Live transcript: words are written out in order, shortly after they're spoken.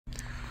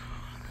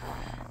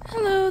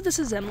Hello, this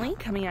is Emily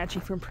coming at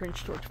you from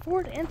Prince George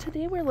Ford, and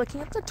today we're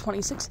looking at the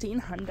 2016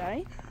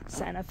 Hyundai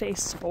Santa Fe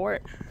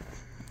Sport.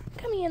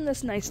 Coming in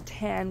this nice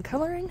tan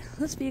coloring,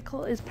 this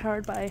vehicle is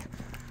powered by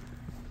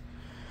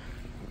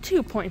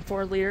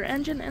 2.4-liter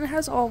engine and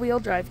has all-wheel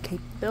drive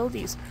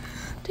capabilities.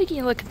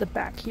 Taking a look at the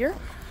back here,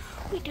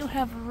 we do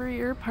have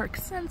rear park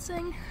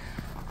sensing.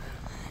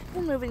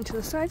 And moving to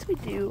the sides, we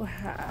do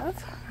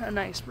have a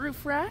nice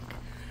roof rack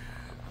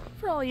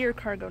for all your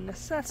cargo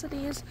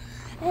necessities.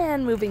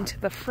 And moving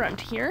to the front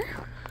here,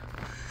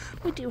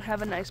 we do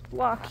have a nice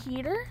block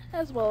heater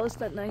as well as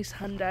that nice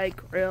Hyundai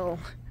grille.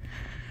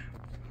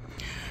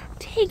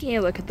 Taking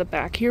a look at the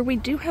back here, we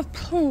do have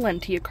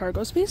plenty of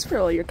cargo space for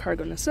all your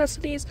cargo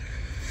necessities.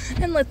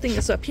 And lifting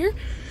this up here,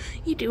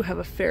 you do have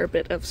a fair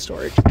bit of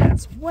storage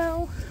as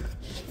well,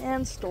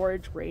 and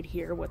storage right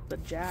here with the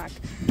jack.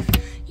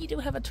 You do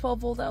have a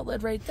 12-volt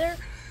outlet right there,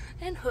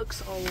 and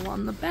hooks all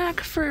along the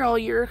back for all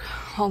your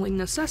hauling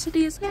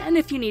necessities. And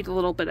if you need a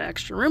little bit of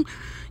extra room,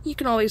 you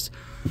can always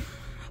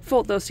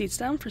fold those seats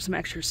down for some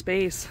extra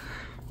space.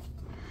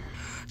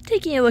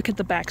 Taking a look at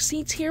the back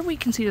seats here, we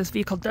can see this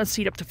vehicle does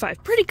seat up to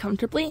 5 pretty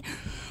comfortably,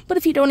 but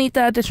if you don't need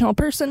that additional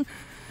person,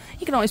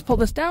 you can always pull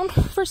this down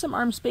for some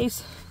arm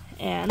space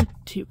and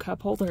 2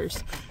 cup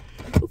holders.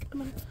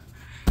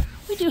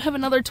 We do have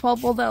another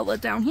 12-volt outlet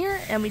down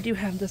here, and we do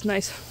have this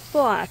nice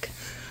black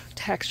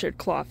textured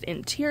cloth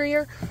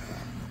interior.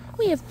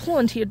 We have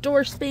plenty of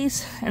door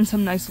space and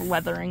some nice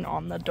leathering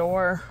on the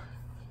door.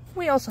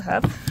 We also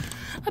have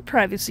a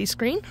privacy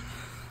screen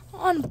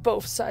on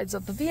both sides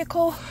of the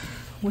vehicle,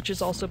 which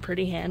is also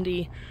pretty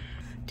handy.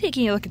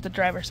 Taking a look at the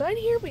driver's side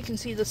here, we can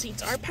see the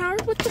seats are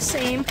powered with the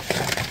same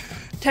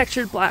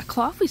textured black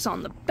cloth we saw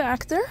in the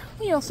back there.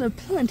 We also have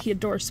plenty of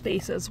door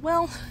space as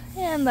well,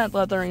 and that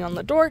leathering on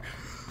the door.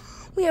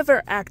 We have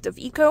our active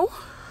eco,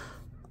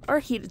 our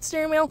heated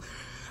steering wheel,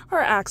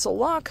 our axle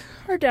lock,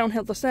 our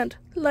downhill descent,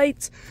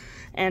 lights,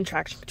 and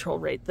traction control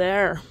right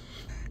there.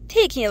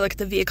 Taking a look at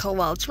the vehicle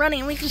while it's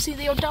running, we can see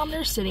the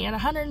odometer sitting at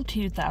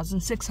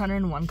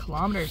 102,601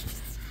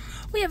 kilometers.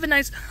 We have a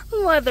nice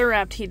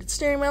leather-wrapped heated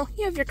steering wheel.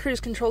 You have your cruise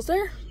controls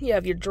there. You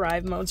have your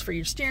drive modes for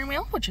your steering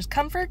wheel, which is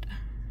comfort,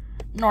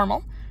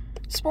 normal,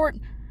 sport,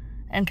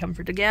 and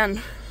comfort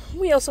again.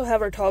 We also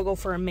have our toggle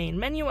for a main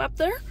menu up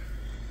there.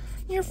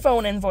 Your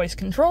phone and voice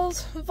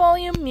controls,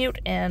 volume, mute,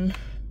 and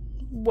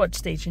what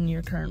station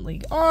you're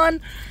currently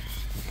on.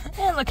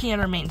 And looking at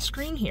our main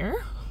screen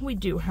here, we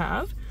do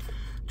have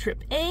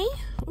trip A,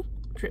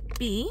 trip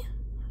B,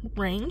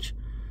 range,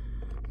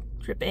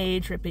 trip A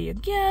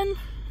again,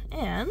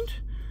 and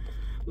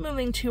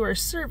moving to our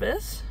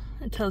service,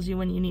 it tells you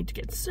when you need to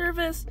get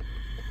service,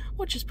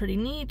 which is pretty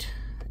neat,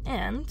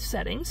 and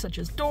settings such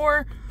as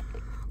door,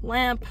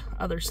 lamp,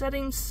 other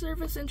settings,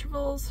 service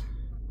intervals,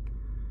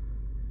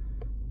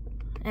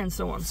 and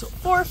so on and so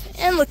forth.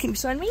 And looking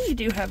beside me, you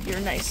do have your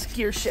nice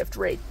gear shift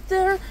right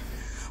there.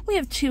 We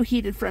have 2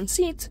 heated front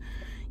seats,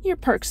 your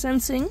park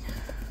sensing,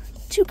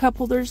 2 cup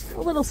holders, a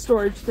little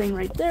storage thing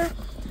right there.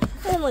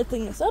 And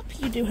lifting this up,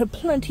 you do have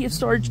plenty of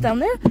storage down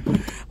there,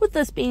 with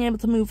this being able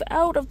to move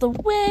out of the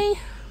way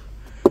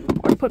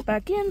or put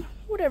back in,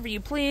 whatever you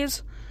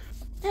please.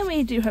 And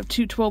we do have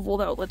 2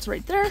 12-volt outlets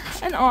right there,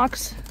 an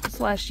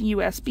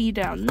aux/USB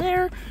down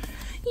there.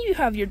 You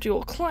have your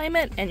dual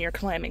climate and your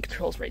climate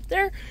controls right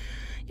there.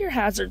 Your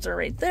hazards are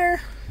right there.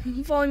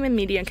 Volume and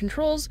media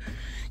controls.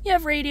 You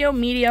have radio,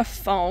 media,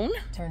 phone.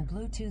 Turn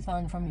Bluetooth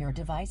on from your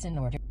device in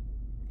order.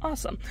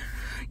 Awesome.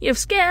 You have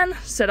scan,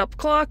 set up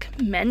clock,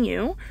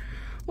 menu,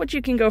 which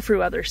you can go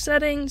through other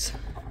settings.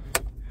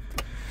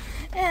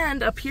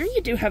 And up here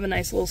you do have a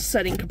nice little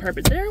setting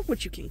compartment there,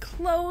 which you can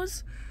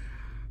close.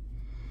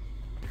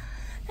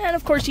 And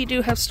of course you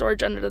do have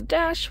storage under the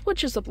dash,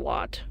 which is a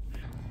lot.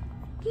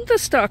 The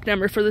stock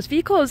number for this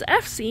vehicle is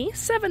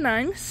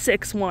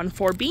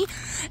FC79614B,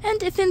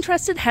 and if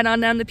interested, head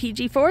on down to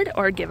PG Ford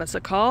or give us a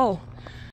call.